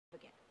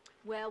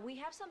Well, we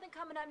have something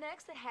coming up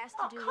next that has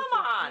to do with come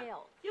on! your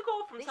health. You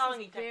go from This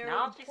selling is me very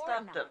technology stuff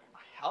important to item.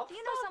 health Do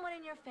you stuff? know someone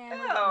in your family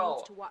Ew, that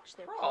needs to watch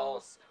their gross.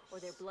 pulse or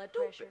their blood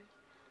Stupid. pressure?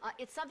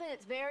 It's something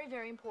that's very,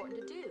 very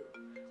important to do.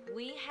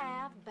 We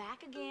have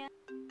back again.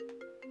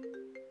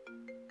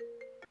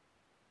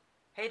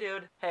 Hey,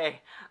 dude.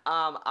 Hey,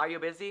 are you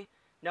busy?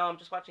 No, I'm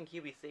just watching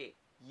QVC.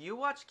 You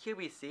watch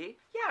QVC?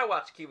 Yeah, I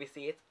watch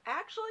QVC. It's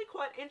actually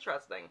quite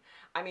interesting.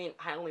 I mean,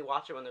 I only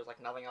watch it when there's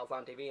like nothing else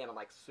on TV and I'm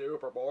like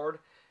super bored.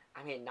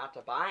 I mean, not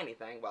to buy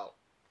anything. Well,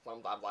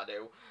 sometimes I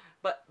do.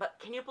 But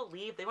can you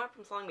believe they went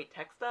from selling me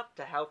tech stuff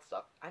to health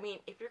stuff? I mean,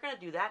 if you're gonna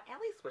do that,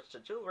 at least switch to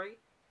jewelry.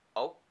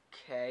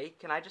 Okay,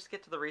 can I just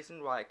get to the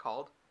reason why I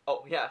called?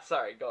 Oh, yeah,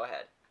 sorry, go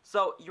ahead.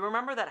 So, you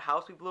remember that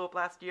house we blew up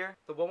last year?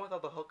 The one with all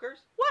the hookers?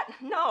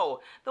 What? No!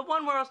 The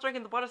one where I was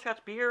drinking the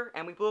butterscotch beer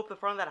and we blew up the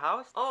front of that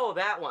house? Oh,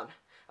 that one.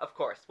 Of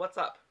course. What's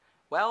up?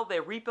 Well, they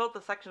rebuilt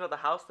the section of the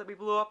house that we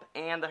blew up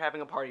and they're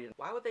having a party.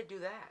 Why would they do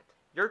that?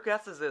 Your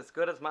guess is as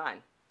good as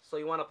mine. So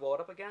you want to blow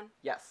it up again?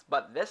 Yes,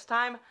 but this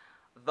time,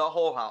 the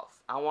whole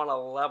house. I want to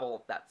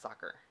level that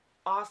sucker.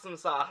 Awesome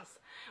sauce.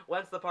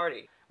 When's the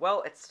party?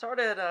 Well, it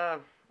started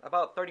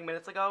about 30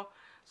 minutes ago,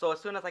 so as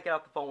soon as I get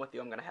off the phone with you,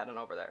 I'm going to head on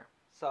over there.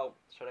 So,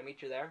 should I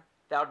meet you there?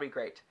 That would be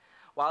great.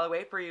 While I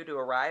wait for you to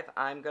arrive,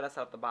 I'm going to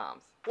set up the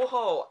bombs.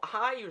 Whoa,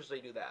 I usually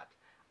do that.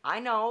 I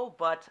know,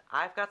 but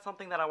I've got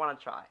something that I want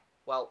to try.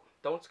 Well,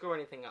 don't screw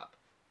anything up.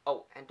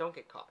 Oh, and don't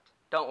get caught.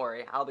 Don't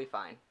worry, I'll be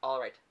fine.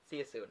 Alright, see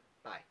you soon.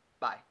 Bye.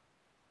 Bye.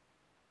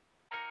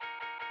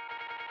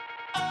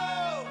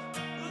 Oh,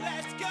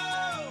 let's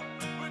go.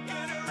 We're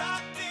gonna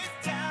rock this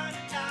town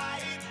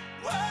tonight.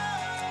 Whoa,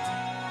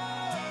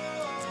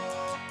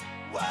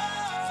 whoa.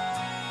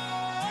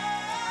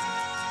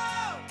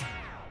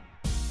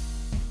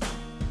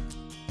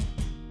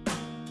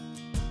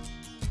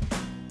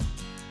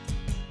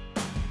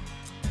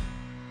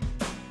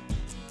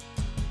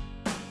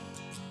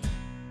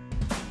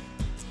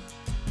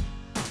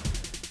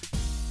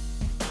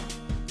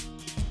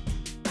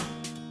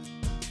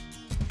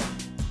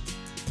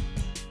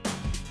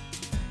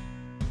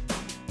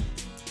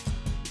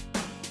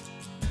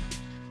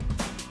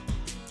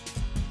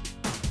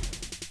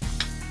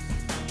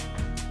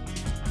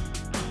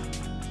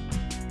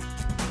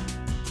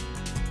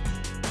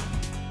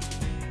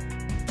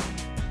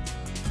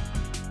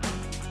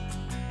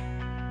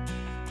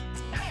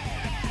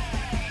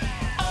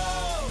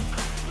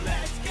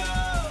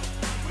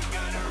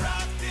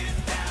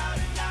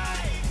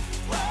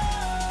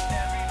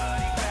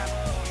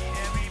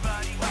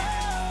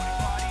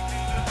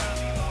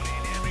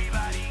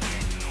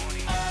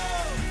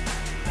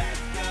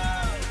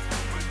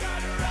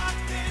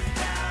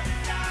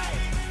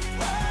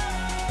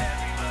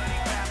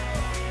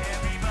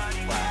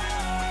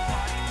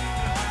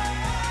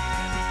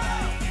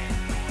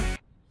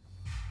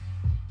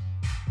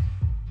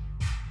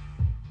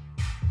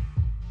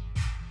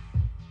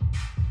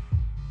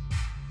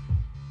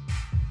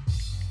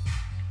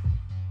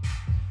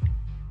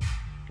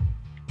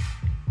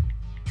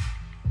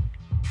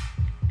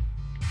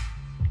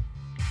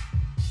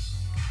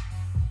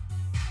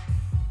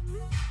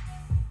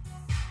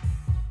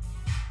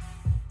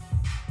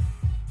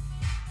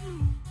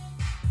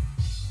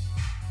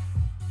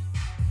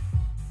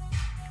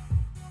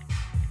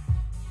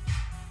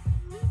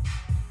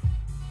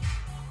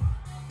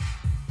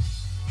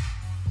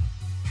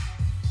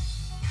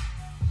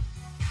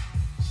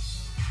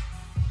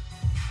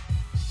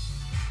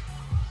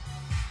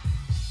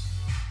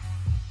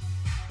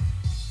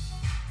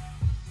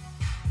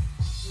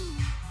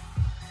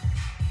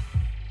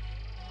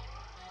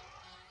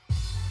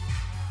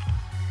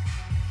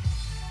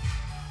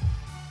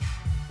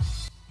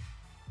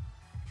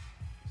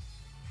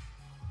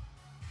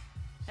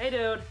 Hey,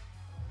 dude.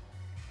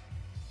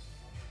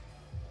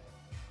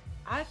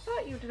 I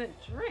thought you didn't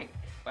drink.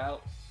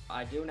 Well,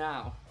 I do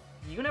now.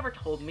 You never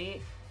told me.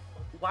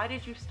 Why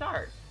did you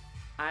start?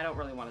 I don't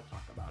really want to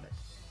talk about it.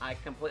 I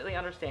completely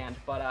understand,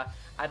 but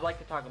I'd like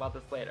to talk about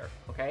this later,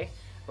 okay?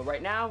 But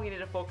right now, we need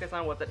to focus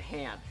on what's at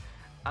hand.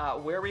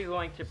 Where are we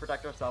going to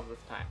protect ourselves this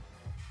time?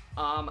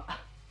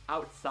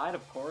 Outside,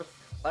 of course.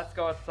 Let's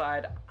go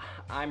outside.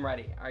 I'm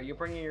ready. Are you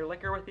bringing your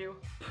liquor with you?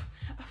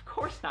 Of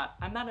course not.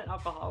 I'm not an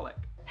alcoholic.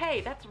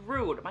 Hey, that's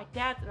rude. My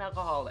dad's an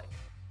alcoholic.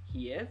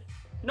 He is?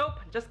 Nope,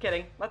 just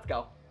kidding. Let's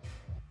go.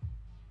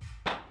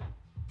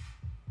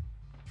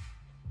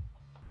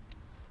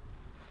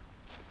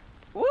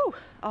 Woo!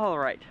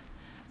 Alright.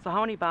 So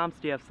how many bombs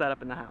do you have set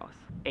up in the house?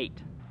 8.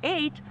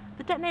 8?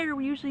 The detonator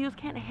we usually use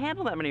can't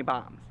handle that many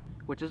bombs.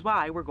 Which is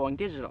why we're going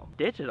digital.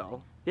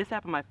 Digital? This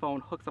app on my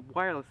phone hooks up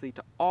wirelessly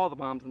to all the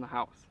bombs in the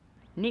house.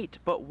 Neat,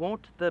 but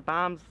won't the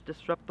bombs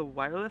disrupt the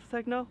wireless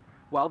signal?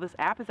 Well, this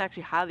app is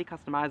actually highly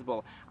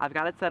customizable. I've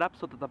got it set up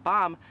so that the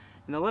bomb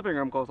in the living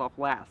room goes off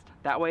last.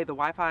 That way the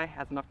Wi-Fi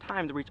has enough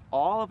time to reach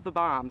all of the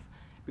bombs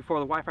before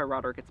the Wi-Fi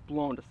router gets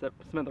blown to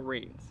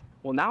smithereens.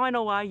 Well, now I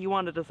know why you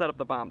wanted to set up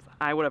the bombs.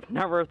 I would have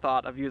never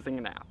thought of using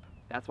an app.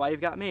 That's why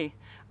you've got me.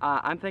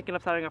 I'm thinking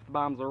of setting up the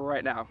bombs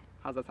right now.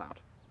 How's that sound?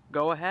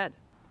 Go ahead.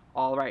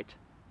 All right.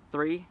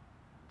 3,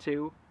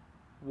 2,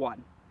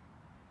 1.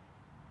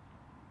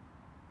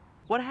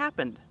 What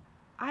happened?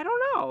 I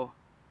don't know.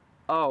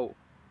 Oh,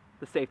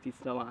 the safety's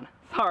still on.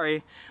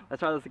 Sorry. Let's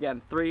try this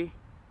again. 3,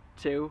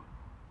 2,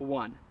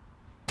 1.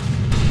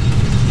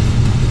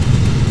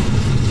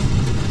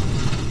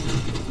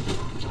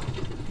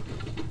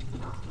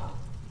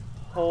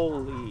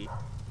 Holy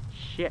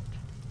shit.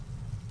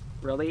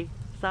 Really?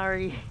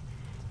 Sorry.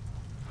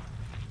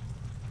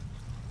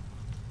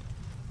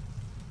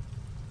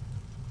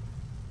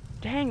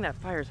 Dang, that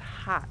fire's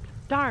hot.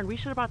 Darn, we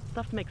should have brought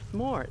stuff to make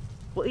s'mores.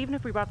 Well, even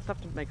if we brought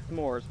stuff to make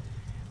s'mores,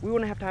 we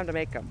wouldn't have time to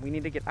make them. We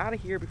need to get out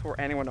of here before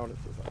anyone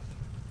notices us.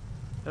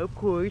 Of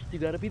course, you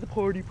gotta be the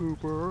party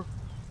pooper.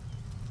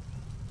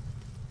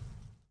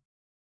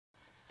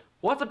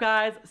 What's up,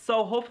 guys?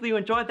 So hopefully you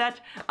enjoyed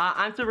that.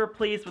 I'm super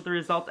pleased with the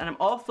results, and I'm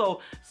also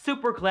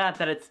super glad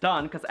that it's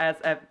done, because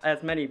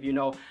as many of you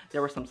know,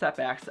 there were some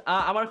setbacks.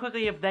 I want to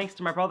quickly give thanks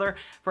to my brother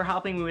for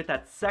helping me with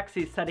that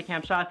sexy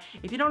Steadicam shot.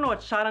 If you don't know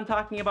what shot I'm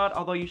talking about,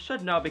 although you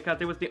should know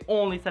because it was the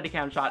only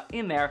Steadicam shot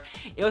in there,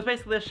 it was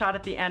basically a shot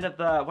at the end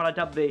of what I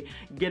dubbed the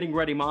getting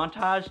ready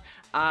montage.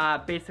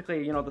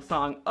 Basically, you know, the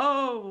song,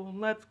 "Oh,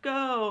 let's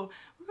go.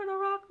 We're gonna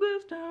rock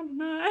this town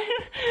tonight."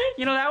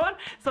 You know that one?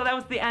 So that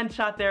was the end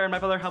shot there, and my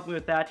brother helped me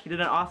with that. He did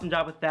an awesome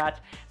job with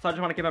that. So I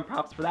just want to give him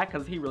props for that,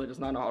 because he really does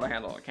not know how to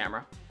handle a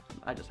camera.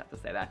 I just have to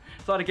say that.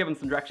 So I had to give him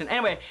some direction.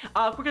 Anyway,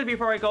 quickly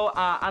before I go,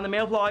 on the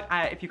mail vlog,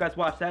 if you guys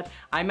watched that,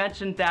 I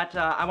mentioned that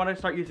I want to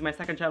start using my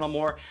second channel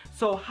more.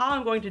 So how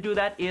I'm going to do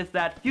that is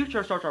that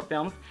future short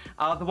films,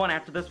 the one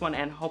after this one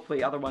and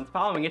hopefully other ones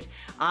following it,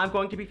 I'm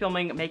going to be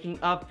filming making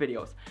of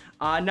videos.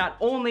 Not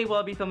only will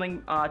I be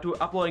filming,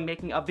 uploading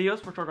making of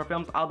videos for short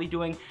films, I'll be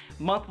doing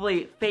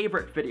monthly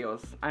favorite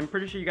videos. I'm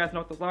pretty sure you guys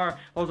know what those are.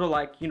 Those are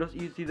like, you know,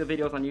 you see the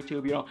videos on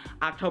YouTube, you know,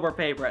 October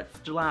favorites,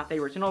 July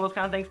favorites, you know, those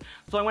kind of things.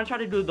 So I'm going to try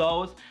to do those.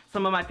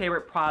 Some of my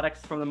favorite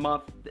products from the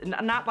month,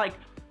 not like,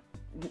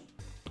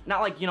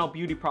 you know,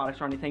 beauty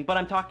products or anything, but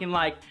I'm talking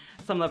like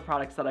some of the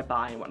products that I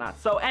buy and whatnot.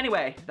 So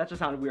anyway, that just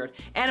sounded weird.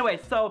 Anyway,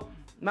 so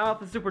my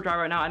mouth is super dry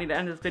right now. I need to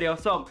end this video.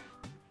 So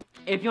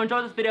if you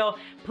enjoyed this video,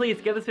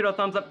 please give this video a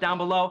thumbs up down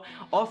below.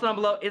 Also down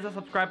below is a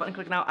subscribe button.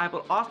 Click now. I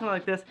upload awesome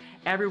like this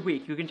every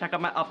week. You can check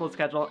out my upload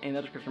schedule in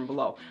the description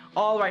below.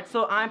 Alright,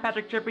 so I'm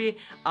PTrippy.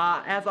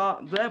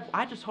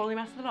 I just totally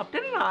messed it up,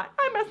 didn't I?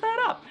 I messed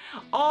that up.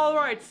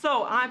 Alright,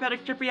 so I'm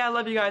PTrippy. I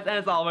love you guys, and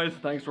as always,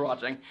 thanks for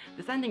watching.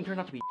 This ending turned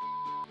out to be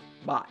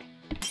bye.